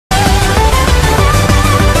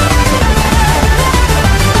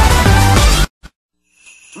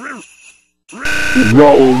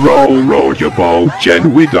Roll, roll, roll your boat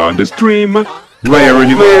gently down the stream. Where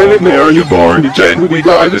you land, there you born, gently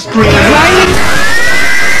down the stream.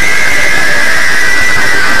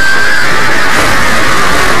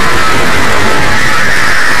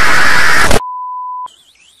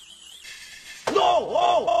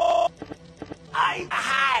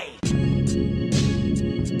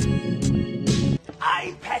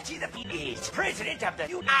 I'm Patchy the Peas, president of the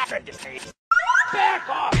United States. Back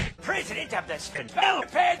off, president of the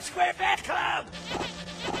Spinbell Square Fat Club.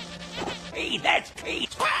 Hey, that's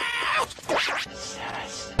Pete.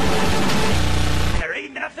 Sus. There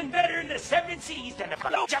ain't nothing better in the 7 seas than a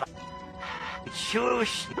blowjob.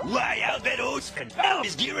 Shush. Why, I'll bet old Spinbell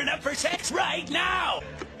is gearing up for sex right now.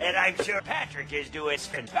 And I'm sure Patrick is doing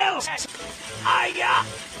Spinbell sex.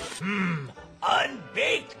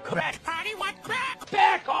 Unbaked crack. Party what crack?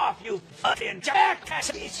 Back off, you fucking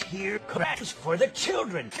jackass. It's here cracks for the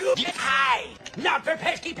children. You get high, not for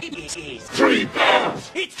pesky peepees. 3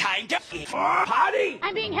 pounds. It's time to eat more potty.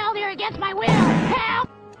 I'm being held here against my will. Help!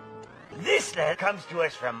 This letter comes to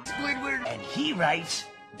us from Squidward, and he writes,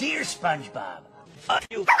 Dear SpongeBob,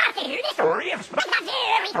 you story of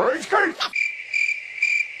SpongeBob.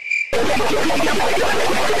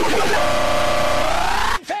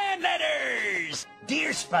 Fan letters!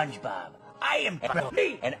 Dear SpongeBob, I am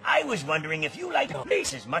Brody, and I was wondering if you like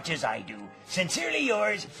this as much as I do. Sincerely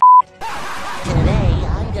yours, Today,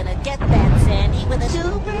 I'm gonna get that Sandy with a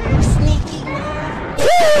super sneaky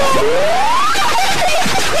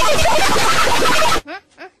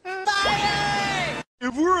Fire!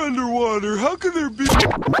 If we're underwater, how can there be...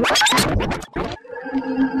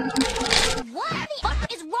 What the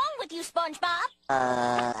fuck is wrong with you, SpongeBob?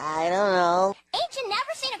 I don't know. Ain't you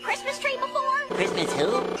never seen a Christmas tree before? Christmas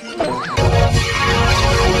who?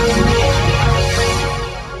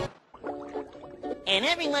 And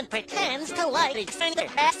everyone pretends to like their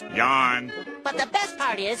best. Yawn. But the best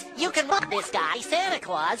part is, you can rob this guy, Santa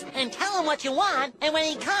Claus, and tell him what you want, and when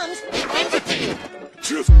he comes, he brings it to you.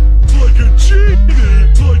 Just like a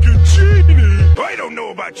genie! Like a genie! I don't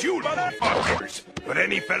know about you, motherfuckers, but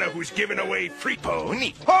any fella who's giving away free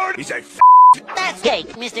pony is a That's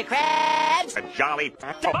cake, Mr. Krabs! a jolly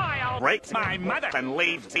I'll break my mother and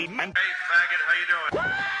leave the man. Hey, faggot, how you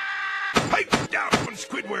doing? Pipe down,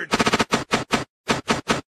 Squidward.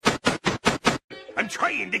 I'm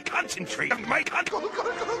trying to concentrate on my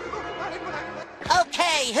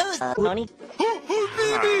Okay, who's... Tony?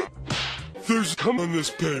 There's cum on this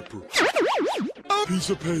paper. A piece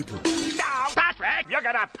of paper. Now, Patrick, you're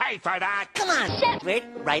gonna pay for that. Come on, Squidward,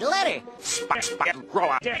 write a letter.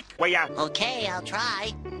 Grow a dick, will ya? Okay, I'll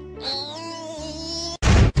try.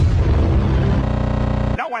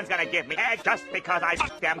 No one's gonna give me eggs just because I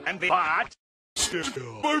fucked them and the what?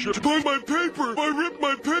 Marcia, find my paper! I ripped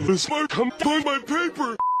my paper! Smart, come find my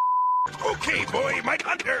paper! Okay, boy, my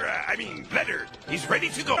hunter, letter. He's ready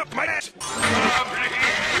to go up my ass.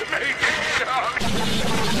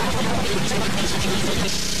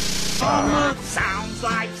 Sounds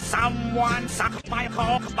like someone sucked my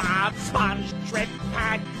cock, Bob Sponge Trick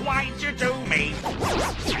Pad. Why'd you do me?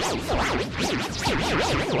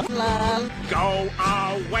 Love. Go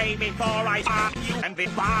away before I fuck you and the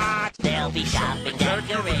bot. They'll be shopping,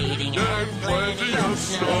 decorating, and plenty of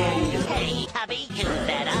snow. Hey, hubby, who's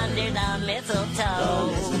that under the mistletoe?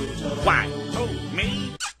 What? Who,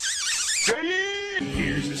 me?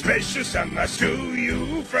 Here's a special summer to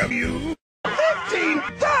you from you. $15!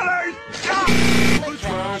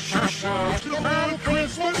 On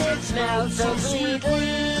Christmas it smells so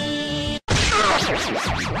sweetly.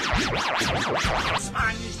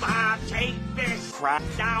 SpongeBob, take this crap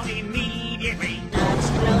down immediately. Nuts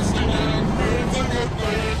roasting and birds in the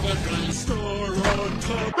 3rd degree. Star on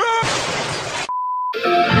top.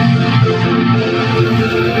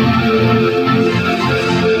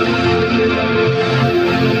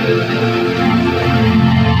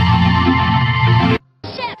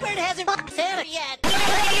 Shepard hasn't fucked Santa yet.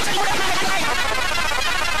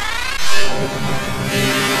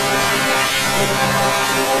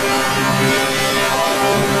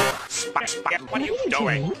 SpongeBob, what are you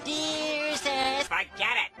doing? Dear Santa,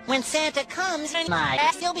 Forget it. when Santa comes, my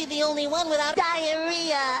ass, he'll be the only one without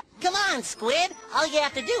diarrhea. Come on, Squid. All you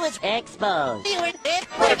have to do is expose. What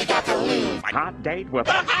have you got to lose? My hot date with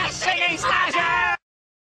singing Slasher!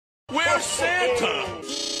 Where's Santa?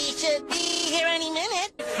 He should be here any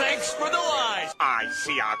minute. Thanks for the lies. I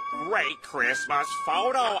see a great Christmas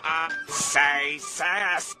photo. Say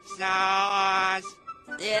sass.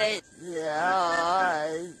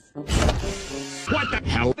 What the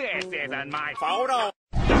hell? This isn't my photo.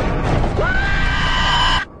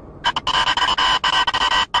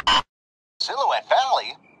 Silhouette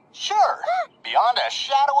beyond a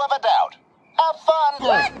shadow of a doubt. Have fun!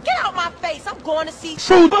 What? Get out my face! I'm going to see...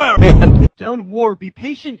 Man, don't worry, be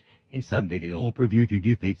patient. And someday they'll preview to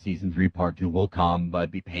do Fate Season 3 Part 2 will come, but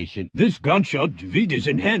be patient. This gunshot David is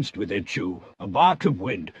enhanced with it, Chu. A bark of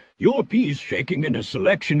wind. Your piece shaking and a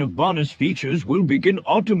selection of bonus features will begin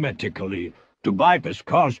automatically. To bypass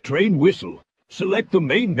car's train whistle, select the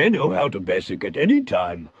main menu out of basic at any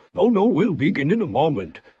time. Oh no, we'll begin in a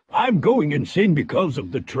moment. I'm going insane because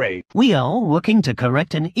of the train. We are working to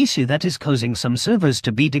correct an issue that is causing some servers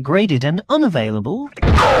to be degraded and unavailable.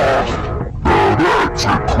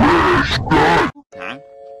 Huh?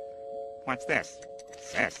 What's this?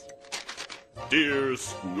 Sis. Dear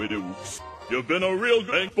Squidoops, you've been a real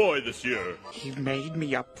good boy this year. He made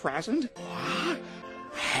me a present? What?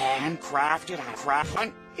 Handcrafted craft.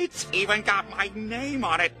 It's even got my name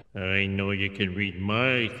on it. I know you can read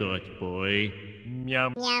my thoughts, boy.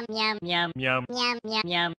 Yum. Yum, yum, Yum. Yum. yum, yum,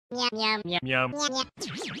 Yum. yum, yum, Yum.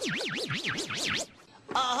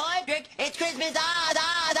 Ahoy, Dick! It's Christmas!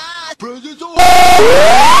 Presents Enough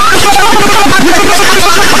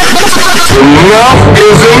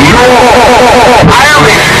is enough! I am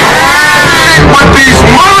had what these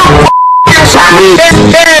motherfuckers on this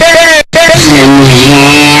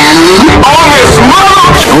mother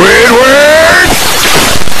Squidward!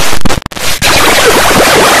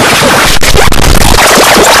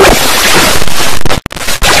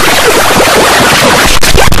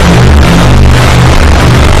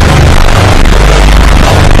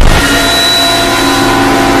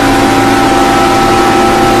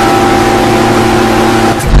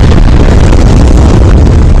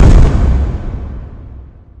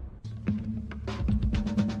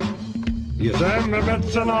 Je zijn we met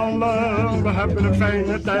z'n allen, we hebben een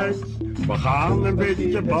fijne tijd. We gaan een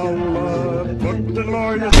beetje ballen, het wordt een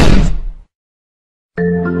mooie tijd.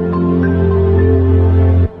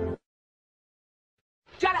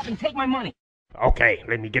 Shut up and take my money. Okay,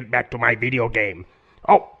 let me get back to my video game.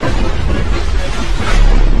 Oh.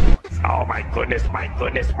 Oh my goodness, my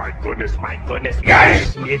goodness, my goodness, my goodness.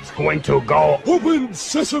 Guys, it's going to go. Open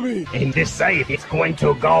sesame! In this safe, it's going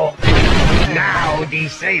to go. Now the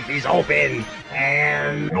safe is open.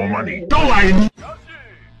 And No money, no line!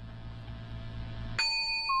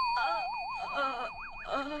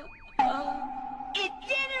 It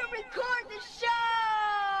didn't record the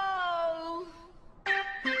show!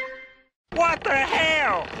 what the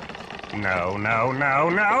hell? No, no, no,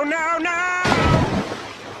 no, no, no!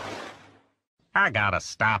 I gotta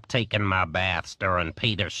stop taking my baths during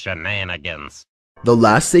Peter's shenanigans. The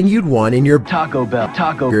last thing you'd want in your Taco Bell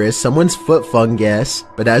taco is someone's foot fungus,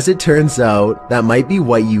 but as it turns out, that might be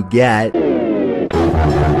what you get.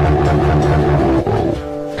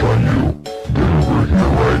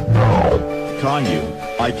 Caillou,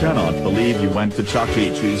 I cannot believe you went to Chuck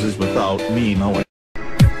E. Cheese's without me knowing.